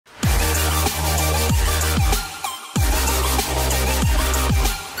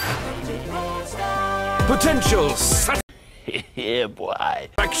potential Yeah, boy.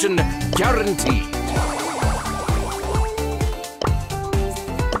 satisfaction guaranteed.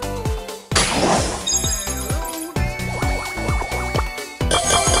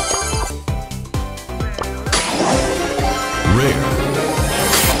 Rare.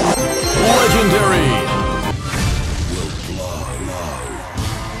 Legendary.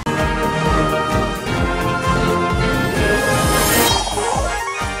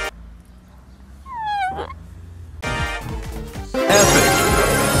 Epic.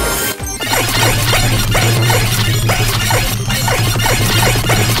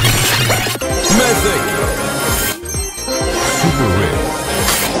 Mythic. Super rare.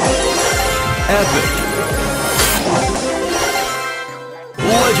 Epic.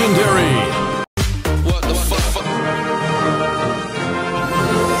 Legendary. What the fuck?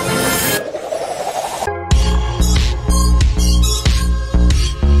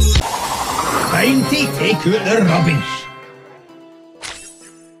 Time to take out the rubbish.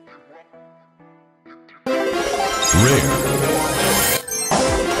 Rare.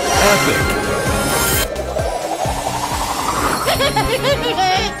 Epic.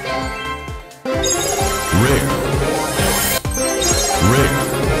 Rare. Rare.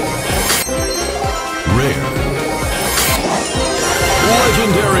 Rare.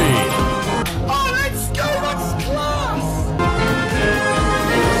 Legendary. Oh, let's go! That's class!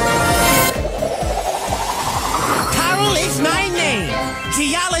 Carol is my name.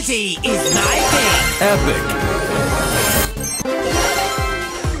 Geology is my game. Epic.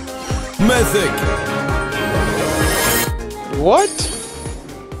 Mythic. What?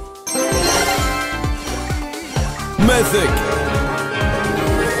 Mythic.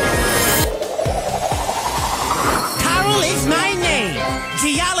 Carol is my name.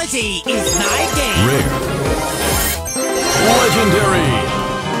 Geology is my game. Rare. Legendary.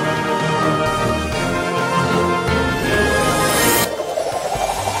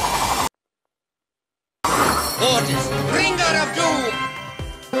 Otis, bringer of doom!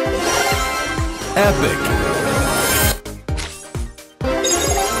 Epic.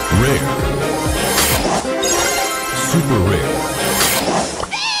 Rare. Super rare.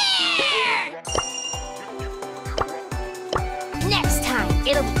 Next time,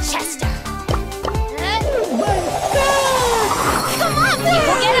 it'll be Chester. Come on,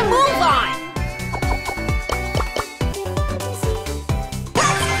 people, get a move on!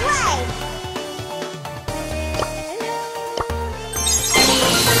 Let's play!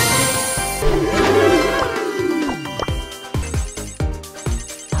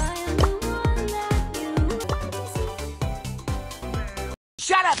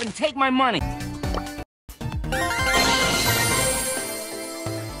 Shut up and take my money.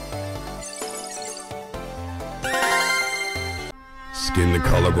 Skin the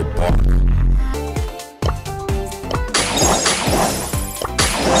color of bark.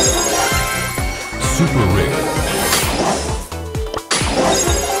 Super rare.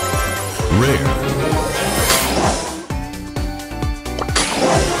 Rare.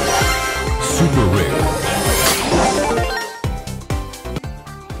 Super rare.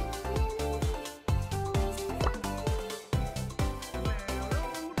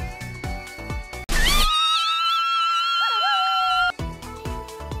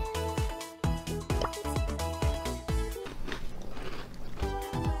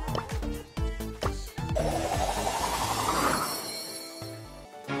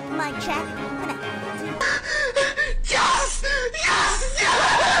 Mic check. Yes! Yes!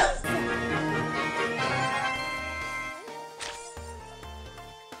 Yes!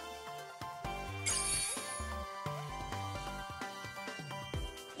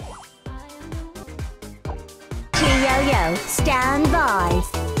 Yo-yo, stand by.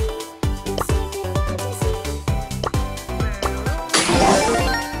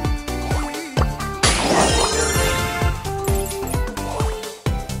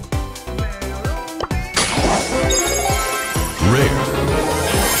 Rare.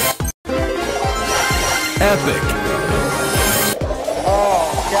 Epic.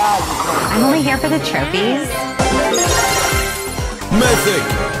 I'm only here for the trophies. Mythic.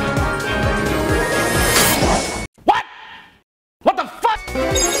 What? What the fuck?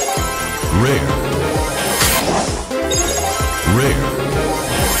 Rare. Rare.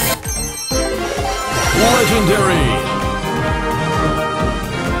 Legendary.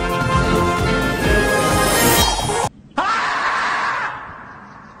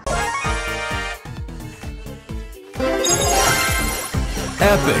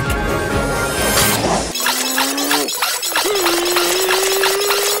 Epic.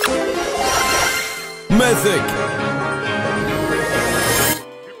 Mythic.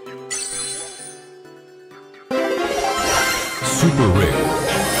 Super rare.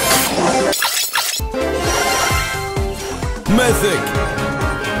 Mythic.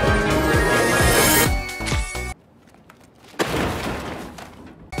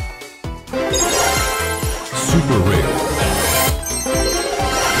 Super rare.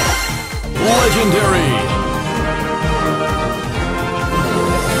 Legendary.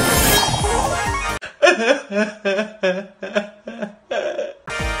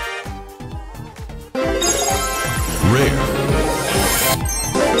 Rare.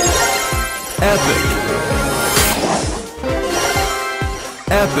 Epic.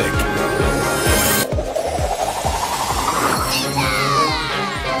 Epic.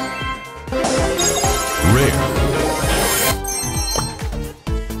 Rare.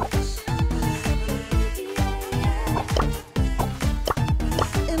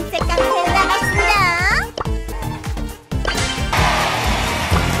 음색 카페 나갔습니다.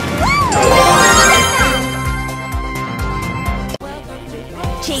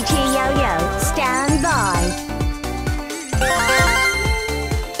 GG Yo-Yo, stand by.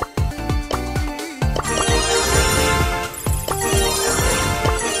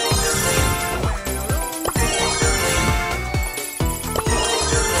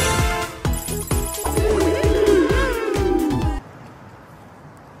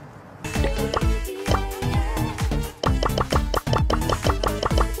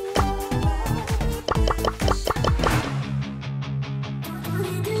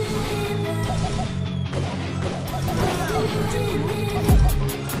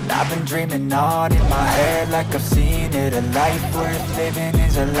 I've been dreaming on in my head like I've seen it. A life worth living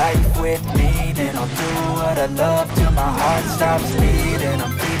is a life with meaning. I'll do what I love till my heart stops beating.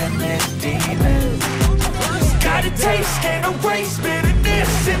 I'm feeding this demon. Just got a taste, can't erase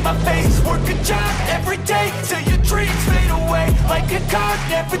bitterness in my face. Work a job every day till your dreams fade away. Like a card,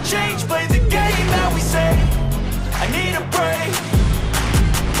 never change, play the game how we say. I need a break.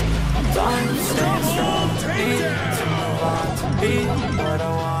 Time to stand strong, need to move on to be what I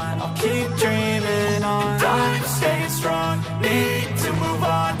want. I'll keep dreaming on. Time staying strong, need to move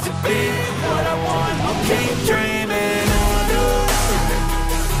on to be what I want. I'll keep dreaming on.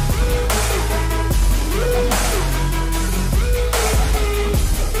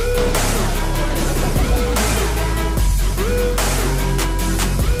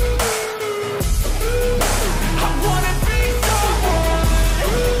 I wanna be someone.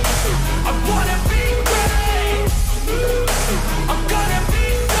 I wanna be great. I'm gonna be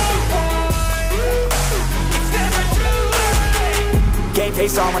someone. It's never too late. Game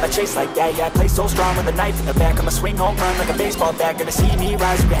face on when I chase like that. Yeah, I play so strong with a knife in the back. I'ma swing home run like a baseball bat. Gonna see me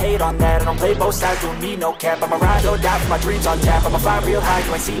rise, you can hate on that. I don't play both sides, doing me no cap. I'ma ride or die for my dreams on tap. I'ma fly real high,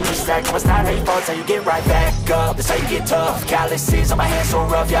 you ain't see me stack. No, it's not how you fall, it's how you get right back up. That's how you get tough. Calluses on my hands so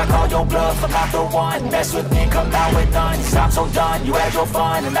rough, yeah, I call your bluff. I'm not the one, mess with me, come out with none. Cause I'm so done, you had your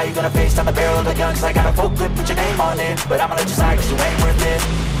fun. And now you're gonna face down the barrel of the gun. Cause I got a full clip, put your name on it. But I'ma let you slide cause you ain't worth it.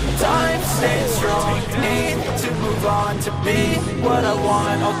 Time staying strong, need to move on to be what I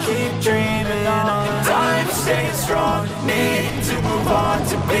want. I'll keep dreaming on. Time staying strong, need to move on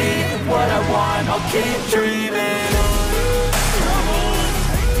to be what I want. I'll keep dreaming on.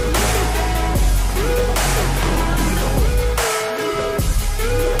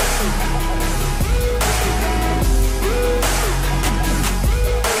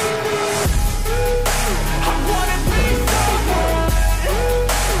 I wanna be someone.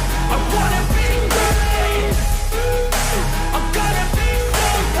 I wanna be great. I'm gonna be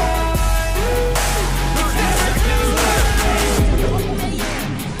someone. It's never too late.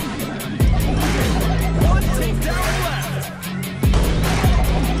 One takedown left.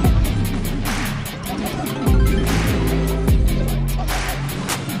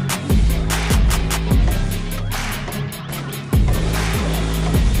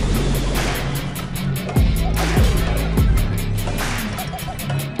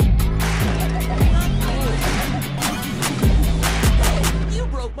 You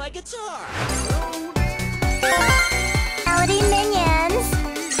broke my guitar. Howdy, minions.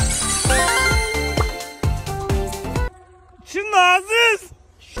 Schnozzes!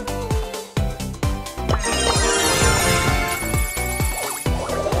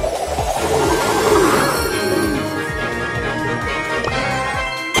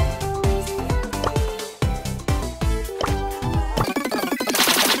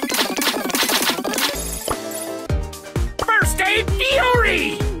 First aid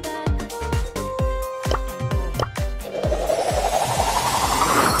fury!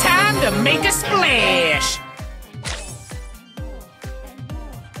 Time to make a splash!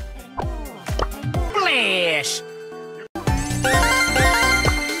 Splash!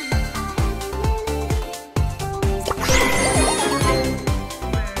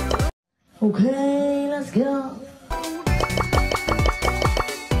 Okay, let's go.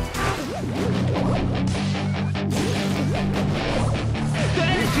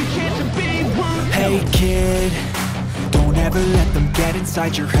 Hey kid, don't ever let them get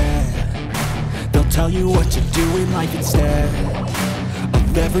inside your head. They'll tell you what to do in life instead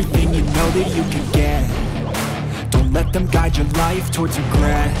of everything you know that you can get. Don't let them guide your life towards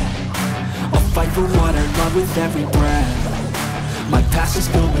regret. I'll fight for what I love with every breath. My past is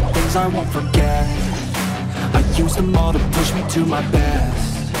filled with things I won't forget. I use them all to push me to my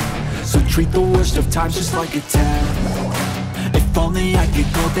best. So treat the worst of times just like a test. If only I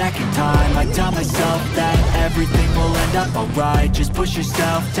could go back in time, I'd tell myself that everything will end up alright. Just push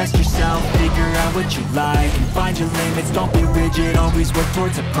yourself, test yourself, figure out what you like, and find your limits, don't be rigid, always work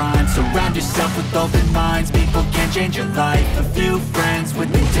towards a prime. Surround yourself with open minds, people can change your life. A few friends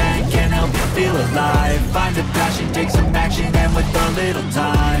with intent can help you feel alive. Find a passion, take some action, and with a little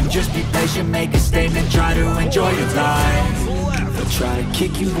time, just be patient, make a statement, try to enjoy your life. They'll try to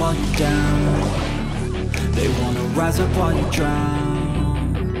kick you while you're down. They wanna rise up while you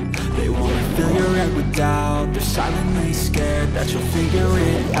drown. They wanna fill your head with doubt. They're silently scared that you'll figure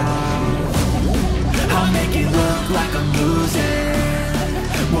it out. I'll make it look like I'm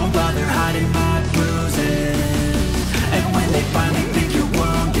losing, won't bother hiding my bruises. And when they finally think you're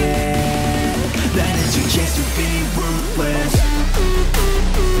wounded, then it's your chance to be ruthless.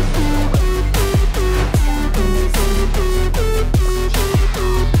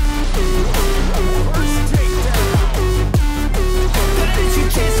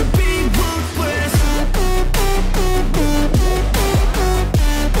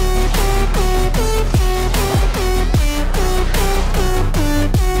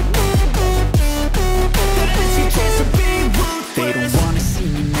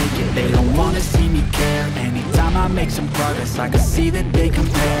 Make some progress, I can see that they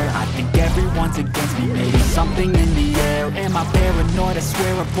compare. I think everyone's against me, maybe something in the air. Am I paranoid? I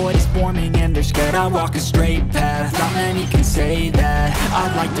swear a void is forming and they're scared. I walk a straight path, not many can say that.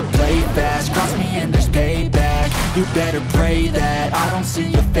 I like to play fast, cross me and there's payback. You better pray that I don't see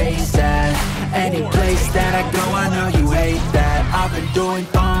your face at any place that I go. I know you hate that. I've been doing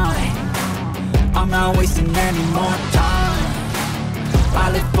fine, I'm not wasting any more time.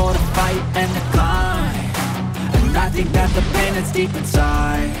 I live for the fight and the climb. I think that the pain that's deep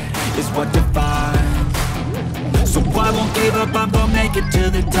inside is what defines. So I won't give up, I'm gonna make it to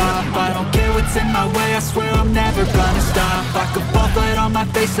the top. I don't care what's in my way, I swear I'm never gonna stop. I could fall flat on my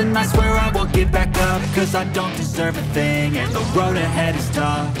face and I swear I won't get back up, cause I don't deserve a thing and the road ahead is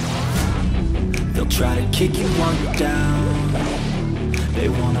tough. They'll try to kick you while you're down. They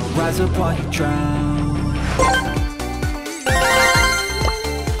wanna rise up while you drown.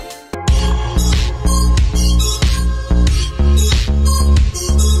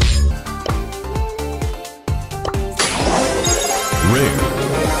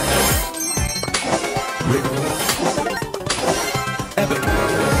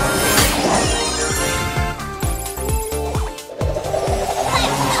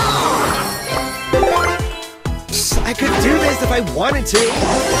 I could do this if I wanted to.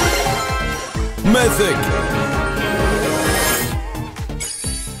 Mythic.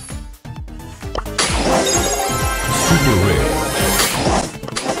 Super rare.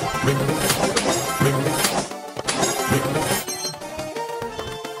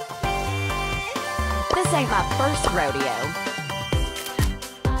 This ain't my first rodeo.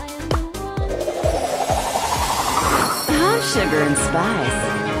 I'm sugar and spice.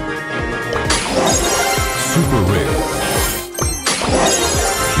 Super rare.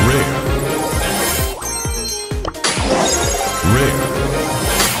 Rare. Rare.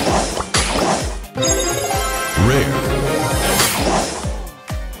 Rare.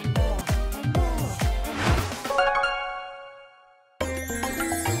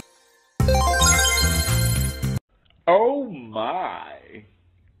 Oh my.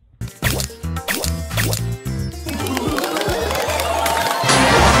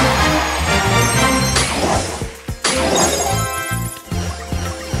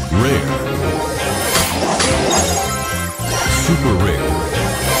 Rare. Super rare.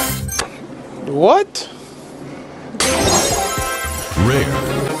 What? Rare.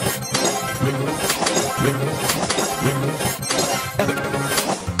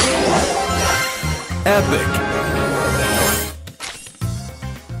 Epic.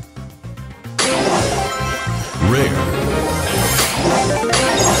 Rare.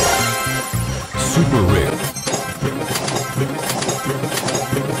 Super rare.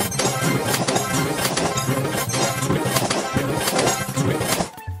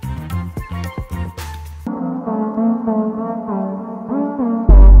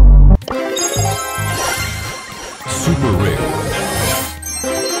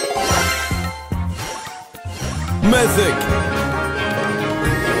 Mythic.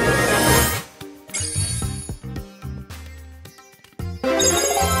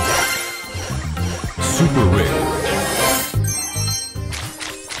 Super rare.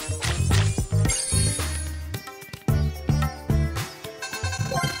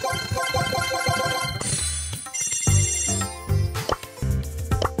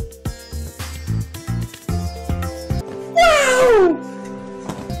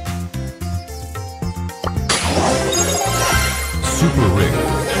 Super rare.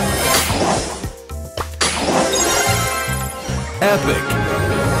 Epic.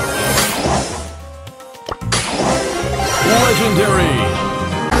 Legendary.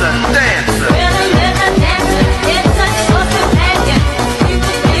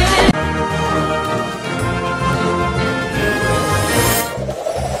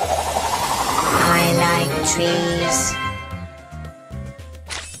 I like trees.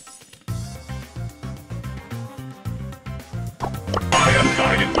 I am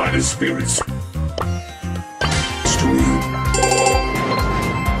guided by the spirits. To you.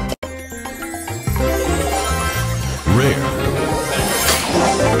 Rare.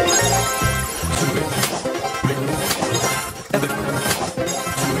 Epic.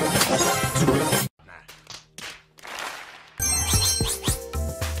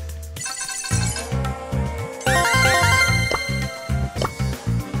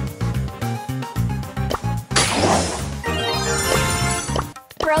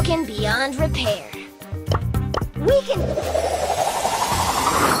 Broken beyond repair. We can...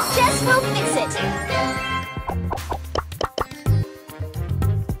 Just will fix it.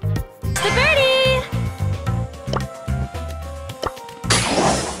 The birdie!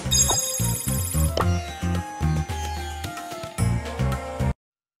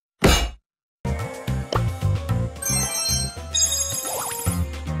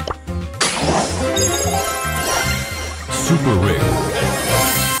 Super rare.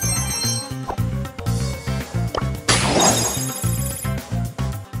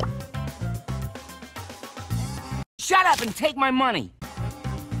 Shut up and take my money.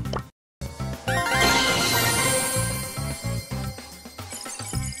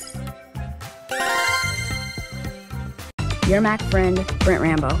 Your Mac friend, Brent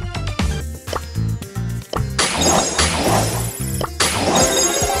Rambo.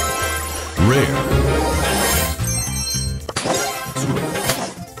 Rare.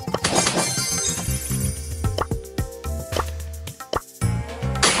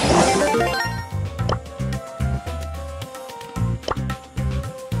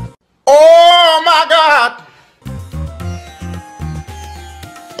 Oh my God!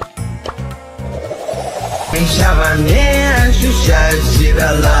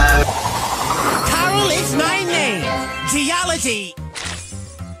 Carol is my name. Geology.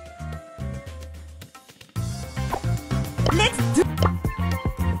 Let's do...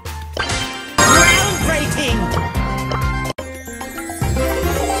 Groundbreaking.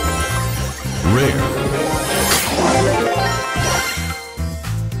 Rare.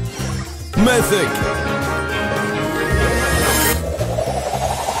 Mythic.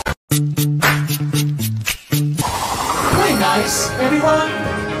 Play nice, everyone.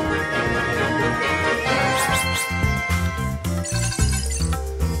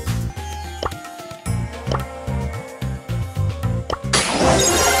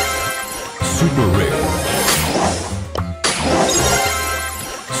 Super rare.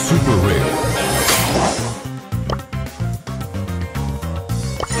 Super rare.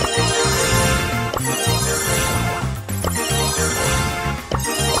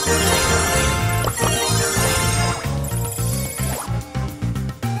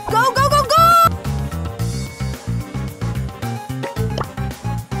 Go, go, go, go!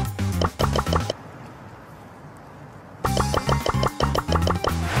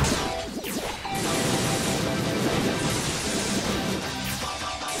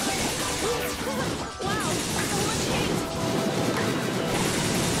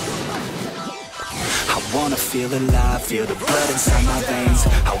 I wanna feel alive, feel the blood inside my veins.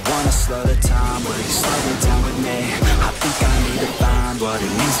 I wanna slow the time, will you slow it down with me? I think I need to find what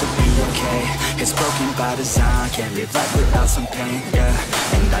it means to be okay. It's broken by design, can't live life without some pain, yeah.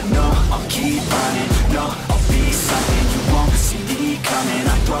 And I know I'll keep running, no, I'll be something you won't see me coming.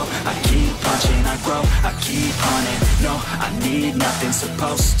 I throw, I keep punching, I grow, I keep hunting. No, I need nothing,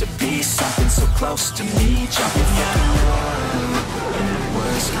 supposed to be something so close to me. Jumping from the water in the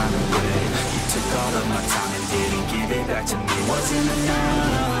worst kind of way. You took all of my time and didn't give it back to me. Wasn't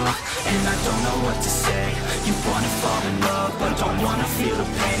enough, and I don't know what to say. You wanna fall in love, but don't wanna feel the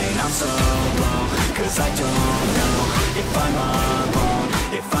pain. And I'm so low, cause I don't know if I'm alone,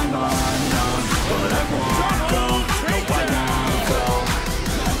 if I'm unknown. But I won't go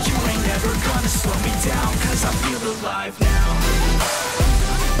cause I feel alive now.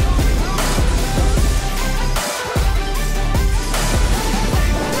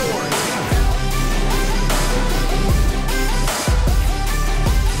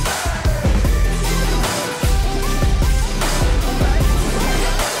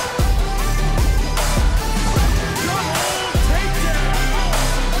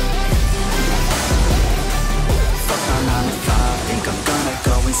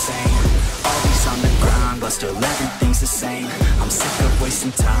 Still everything's the same. I'm sick of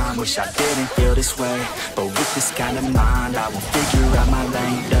wasting time. Wish I didn't feel this way, but with this kind of mind I will figure out my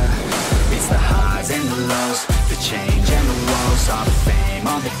lane, yeah. It's the highs and the lows, the change and the woes, all the fame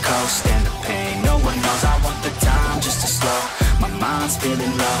on the coast and the pain no one knows. I want the time just to slow. My mind's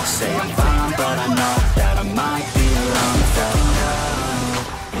feeling low. Say I'm fine but I know that I might be alone. Felt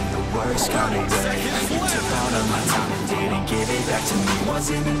in the worst kind of way. You took all of my time and didn't give it back to me.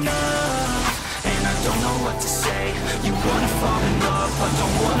 Wasn't enough, and I don't know what to say. You wanna fall in love, but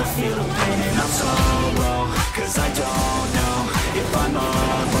don't wanna feel the pain. And I'm sorrow, cause I don't know if I'm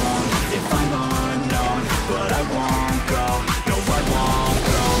all wrong, if I'm unknown. But I won't go, no I won't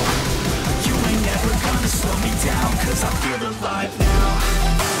go. You ain't never gonna slow me down, cause I feel alive now.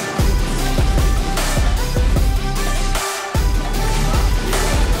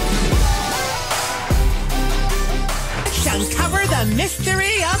 Uncover the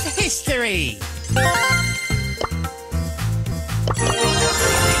mystery of history.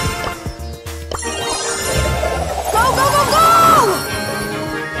 Go, go, go, go!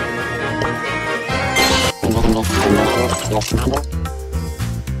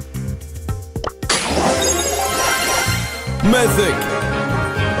 Mythic.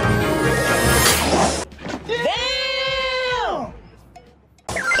 Damn!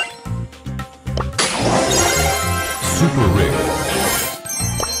 Super rare.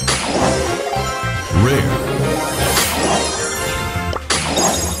 Rare.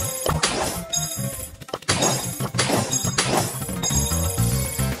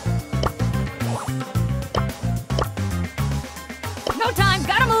 No time,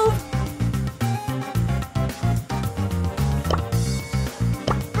 gotta move!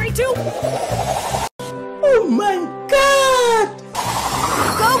 3, 2! Oh my god!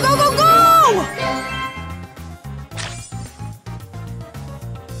 Go, go, go, go!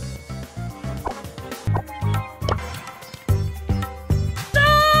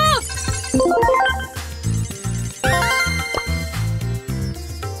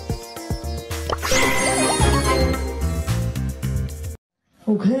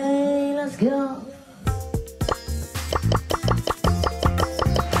 Okay, let's go.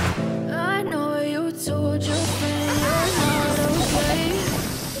 I know you told your friend you're not okay.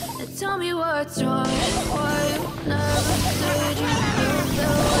 And tell me what's wrong and why you never said you felt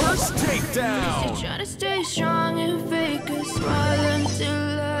that way. First takedown. You're trying to stay strong and fake a smile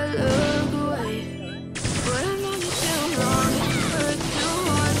until I look away. But I've known you too long, it hurts to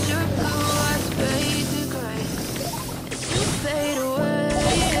watch your blue eyes fade to gray as you fade away.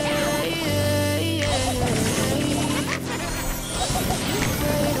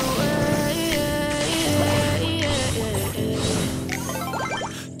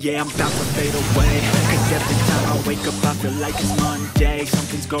 Yeah, I'm about to fade away, cause every time I wake up I feel like it's Monday.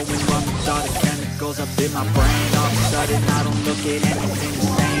 Something's going wrong with all the chemicals up in my brain. All of a sudden I don't look at anything the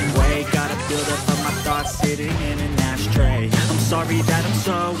same way. Gotta build up of my thoughts sitting in an ashtray. I'm sorry that I'm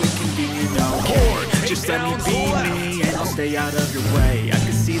so inconvenient, okay. Just let me be me and I'll stay out of your way. I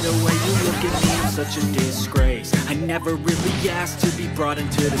can see the way you look at me, I'm such a disgrace. I never really asked to be brought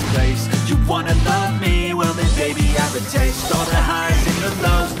into this place. You wanna love me? Well then baby I have a taste. All the highs and the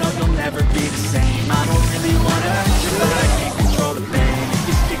lows, no you'll never be the same. I don't really wanna hurt you, but I can't control the pain. If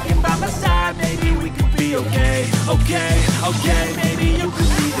you're sticking by my side, maybe we could be okay. Okay, okay, maybe you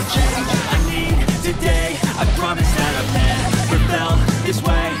could be the change I need today. I promise that I've never felt this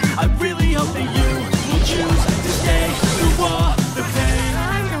way. I really hope that you will choose to stay through all the pain.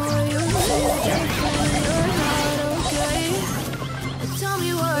 I know you said you're not okay. Tell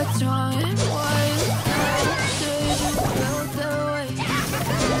me what's wrong and why you never said you felt that way.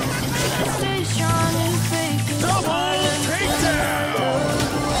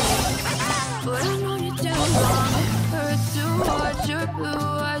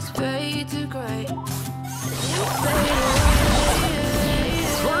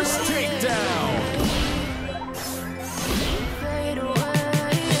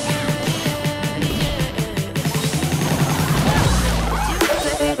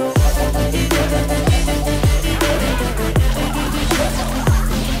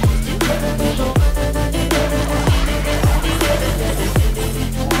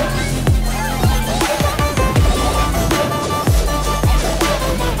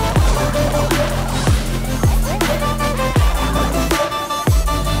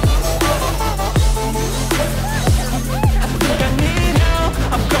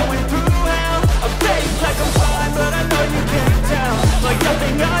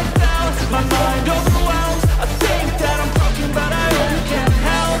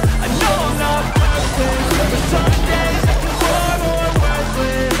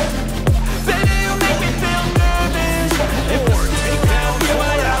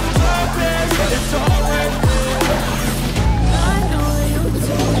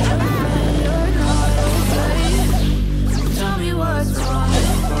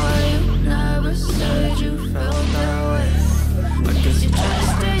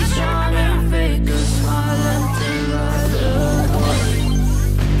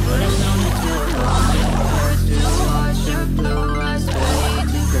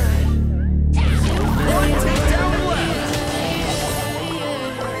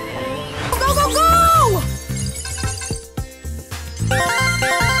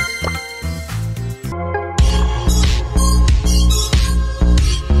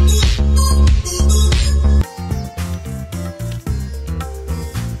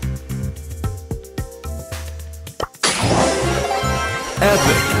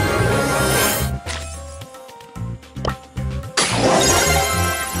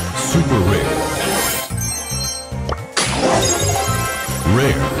 Super rare.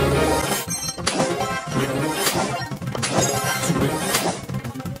 Rare.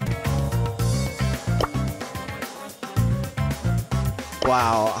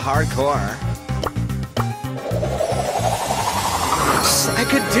 Wow, hardcore. I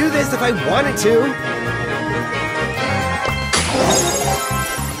could do this if I wanted to.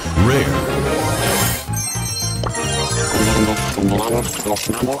 Rare.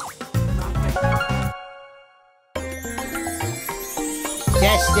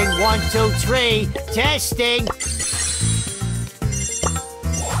 Testing 1, 2, 3. Testing.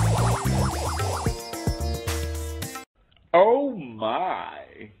 Oh my.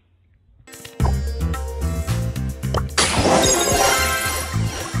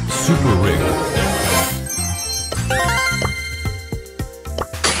 Super rare.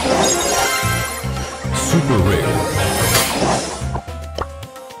 Super rare.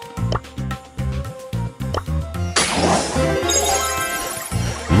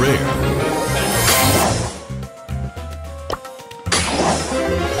 Rare.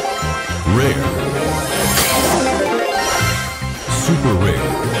 Rare. Super rare.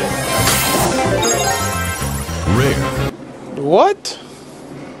 Rare. What?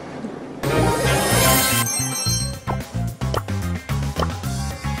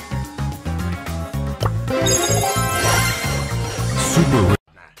 Super rare.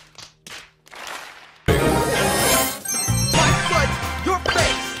 My foot, your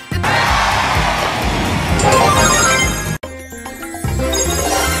face.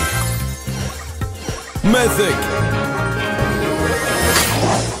 Mythic.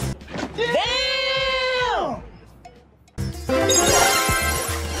 Damn!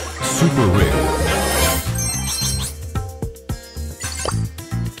 Super rare.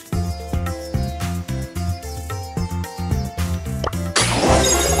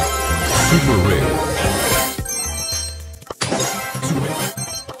 Super rare.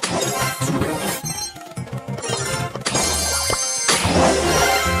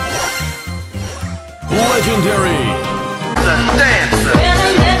 Legendary. The dancer.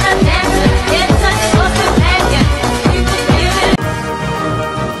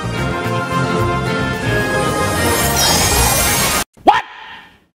 What?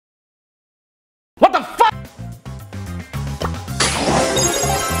 What the fuck?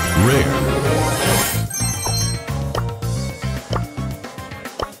 Rare.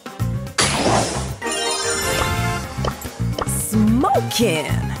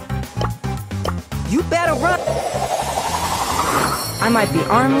 Smoking. You better run. I might be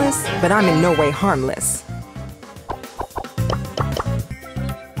armless, but I'm in no way harmless.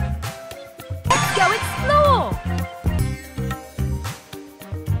 Let's go explore!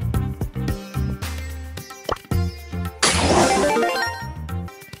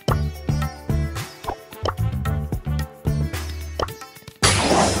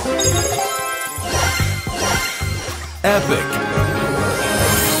 Epic.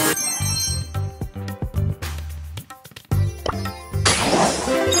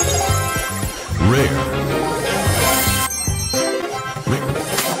 Rare.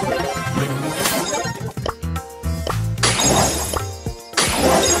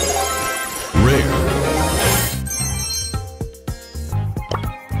 Rare.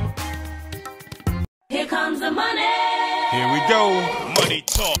 Here comes the money. Here we go. Money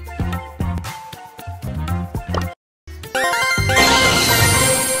talk.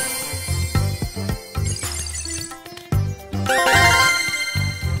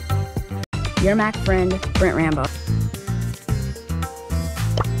 Your Mac friend, Brent Rambo.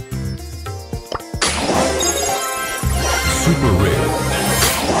 Super rare.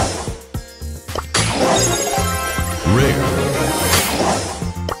 Rare.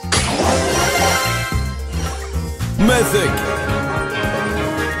 Mythic.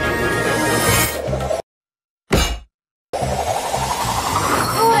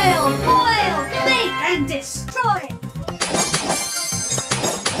 Oil, bake and destroy.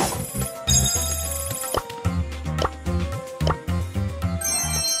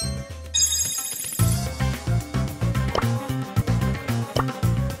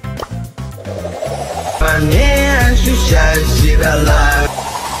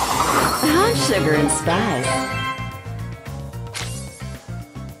 I'm sugar and spice.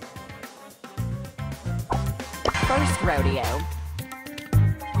 First rodeo.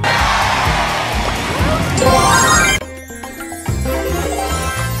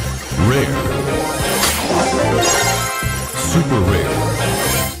 Rare. Super rare.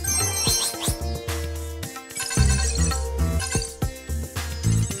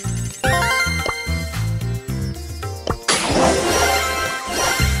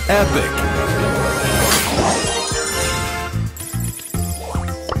 Epic.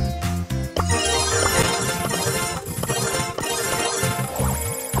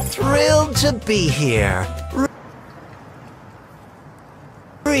 Thrilled to be here.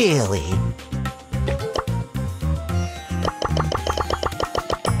 Really?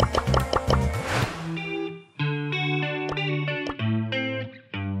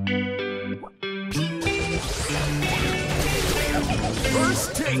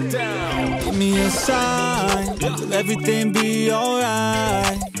 First takedown. Give me a sign, will everything be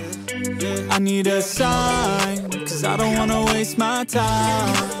alright? I need a sign, cause I don't wanna waste my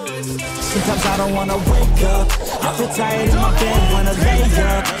time. Sometimes I don't wanna wake up, I feel tired in my bed, wanna lay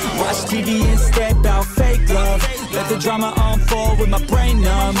up. Watch TV and step out fake love. Let the drama unfold with my brain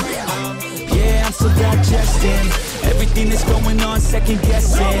numb. Yeah, I'm still digesting everything that's going on, second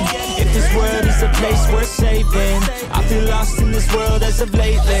guessing if this world is a place worth saving. I feel lost in this world as of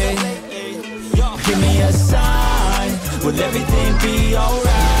lately. Give me a sign, will everything be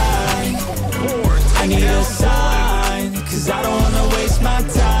alright? I need a sign, cause I don't wanna waste my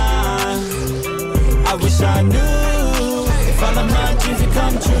time. I wish I knew if all of my dreams would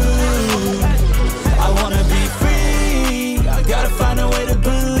come true. I wanna be free, I gotta find a way to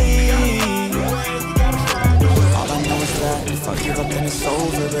believe. All I know is that if I give up then it's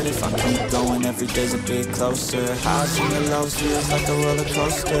over, but if I keep going every day's a bit closer. Highs and the lows feels like a roller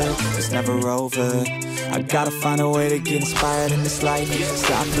coaster, it's never over. I gotta find a way to get inspired in this life.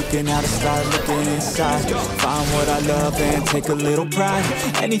 Stop looking out and start looking inside. Find what I love and take a little pride.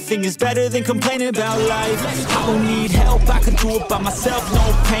 Anything is better than complaining about life. I don't need help, I can do it by myself. No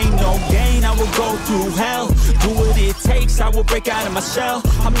pain, no gain, I will go through hell. Do what it takes, I will break out of my shell.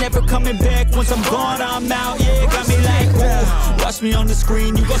 I'm never coming back, once I'm gone, I'm out. Yeah, got me like, ooh. Watch me on the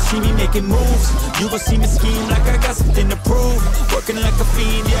screen, you gon' see me making moves. You gon' see me scheme like I got something to prove. Working like a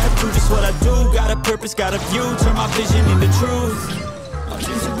fiend, yeah, I do just what I do. Got a purpose, got a view, turn my vision into truth. My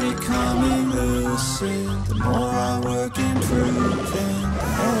dreams are becoming lucid. The more I work and prove, the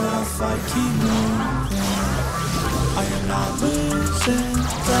more I fight, keep moving. I am not losing,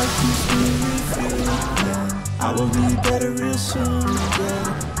 that keeps me refueling. I will be better real soon, yeah.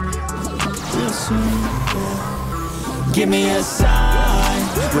 Real soon, yeah. Give me a sign,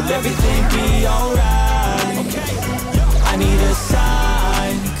 will everything be alright? I need a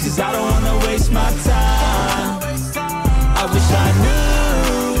sign, cause I don't wanna waste my time. I wish I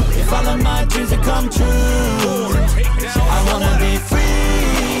knew if all of my dreams would come true. I wanna be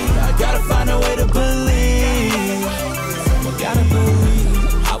free, I gotta find a way to believe. Gotta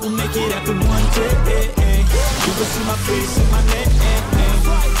believe, I will make it happen one day. You will see my face in my name.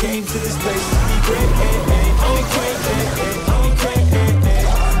 Came to this place to be great.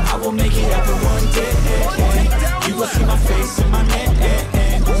 I will make it happen one day. You will see my face in my name.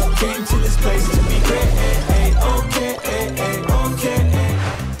 Came to this place to be great.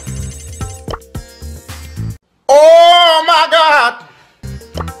 Oh my God!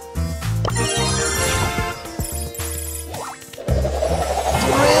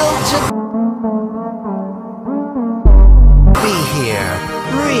 Thrilled to be here.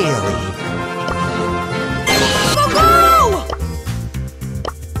 Really? Go!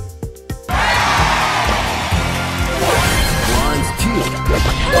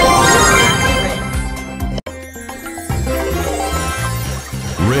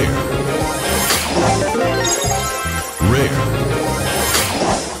 Rare.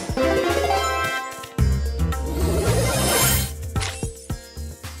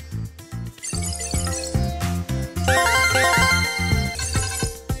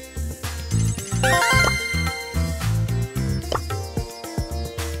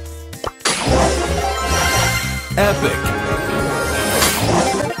 Epic.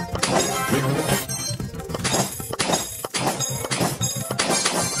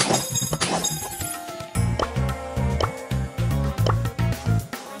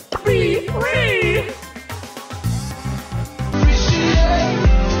 Be free!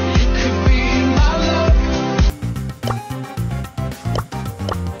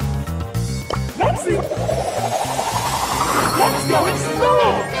 Let's go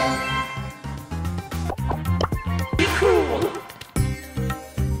explore! Be cool!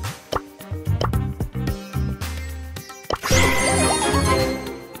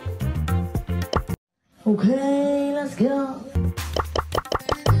 Okay, let's go.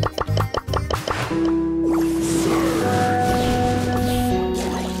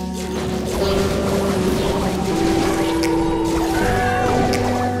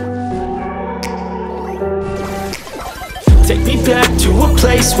 Take me back to a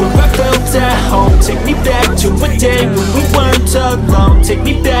place place where I felt at home. Take me back to a day when we weren't alone. Take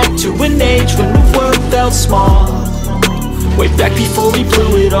me back to an age when the world felt small. Way back before we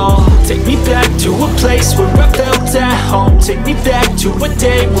blew it all. Take me back to a place where I felt at home. Take me back to a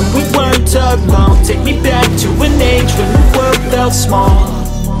day when we weren't alone. Take me back to an age when the world felt small.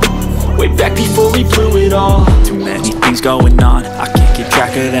 Way back before we blew it all. Too many things going on, I can't keep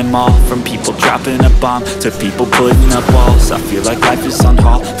track of them all. From people dropping a bomb to people putting up walls. I feel like life is on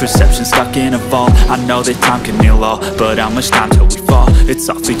hold, perception stuck in a vault. I know that time can heal all, but how much time till we fall? It's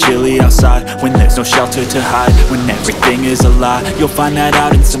awfully chilly outside when there's no shelter to hide. When everything is a lie, you'll find that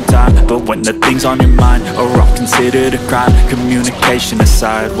out in some time. But when the things on your mind are all considered a crime, communication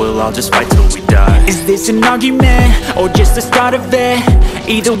aside, we'll all just fight till we die. Is this an argument or just the start of it?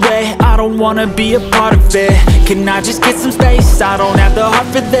 Either way, I don't wanna be a part of it. Can I just get some space? I don't have the heart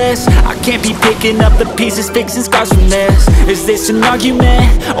for this. I can't be picking up the pieces, fixing scars from this. Is this an argument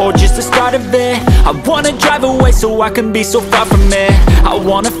or just the start of it? I wanna drive away so I can be so far from it. I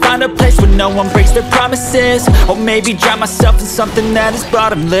wanna find a place where no one breaks their promises. Or maybe drown myself in something that is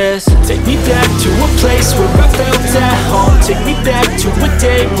bottomless. Take me back to a place where I felt at home. Take me back to a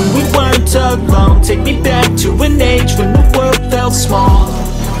day when we weren't alone. Take me back to an age when the world felt small.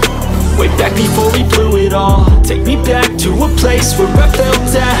 Way back before we blew it all. Take me back to a place where I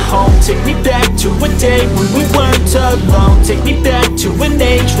felt at home. Take me back to a day when we weren't alone. Take me back to an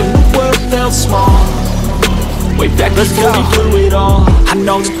age when the world felt small. Way back before we blew it all. I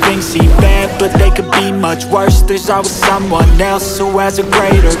know that things seem bad, but they could be much worse. There's always someone else who has a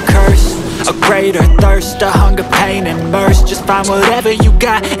greater curse, a greater thirst, a hunger, pain, and mercy. Just find whatever you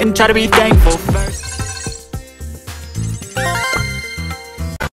got and try to be thankful first.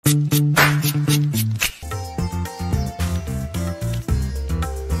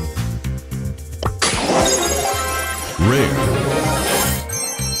 Rare.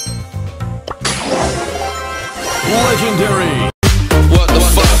 Legendary. What the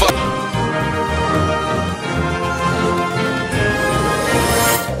fuck?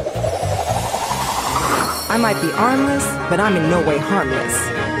 I might be armless, but I'm in no way harmless.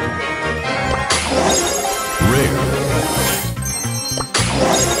 Rare.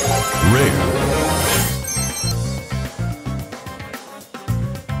 Rare.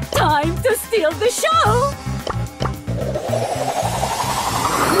 Time to steal the show!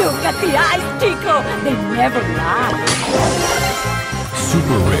 Look at the eyes, Chico! They never lie!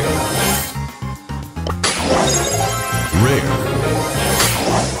 Super rare. Rare.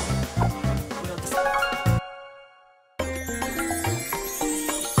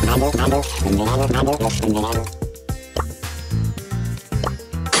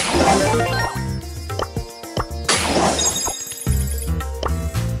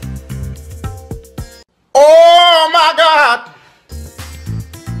 Oh my God!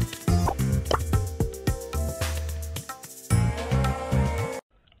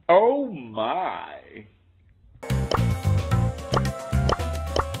 Oh my.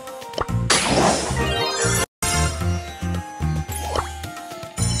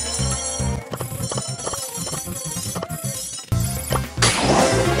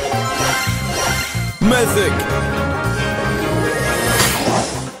 Mythic.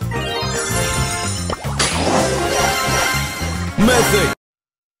 Mythic.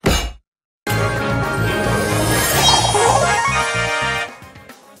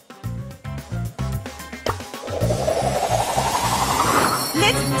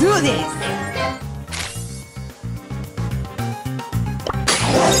 Let's do this!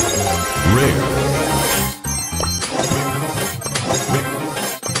 Rare.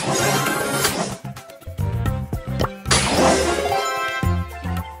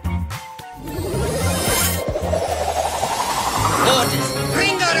 Gorgeous.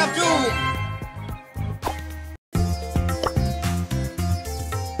 Ringer of Doom.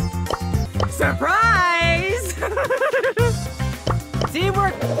 Surprise!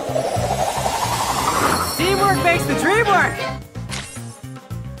 Teamwork! Teamwork makes the dream work!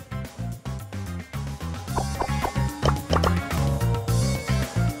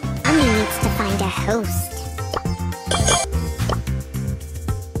 Mommy needs to find a host.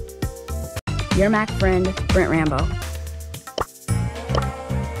 Your Mac friend, Brent Rambo.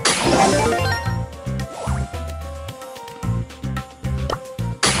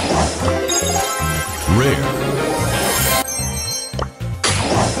 Rare.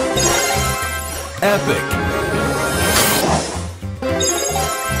 Epic.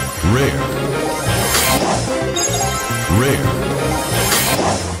 Rare. Rare.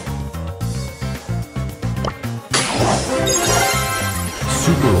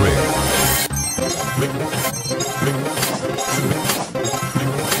 Super rare.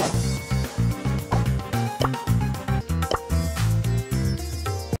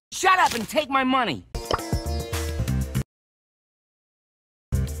 up and take my money.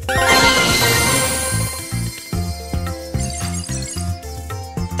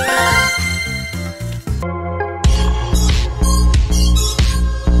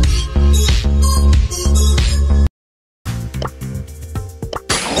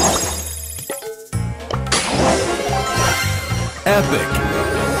 Epic.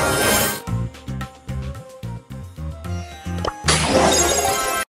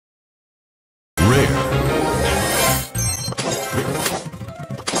 Rare.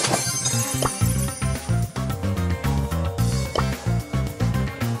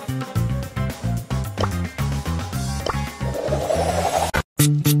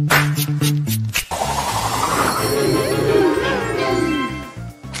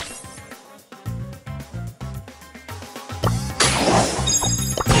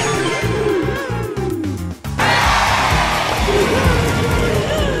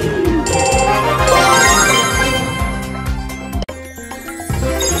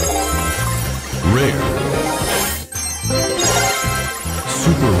 Rare.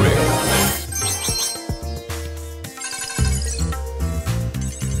 Super rare.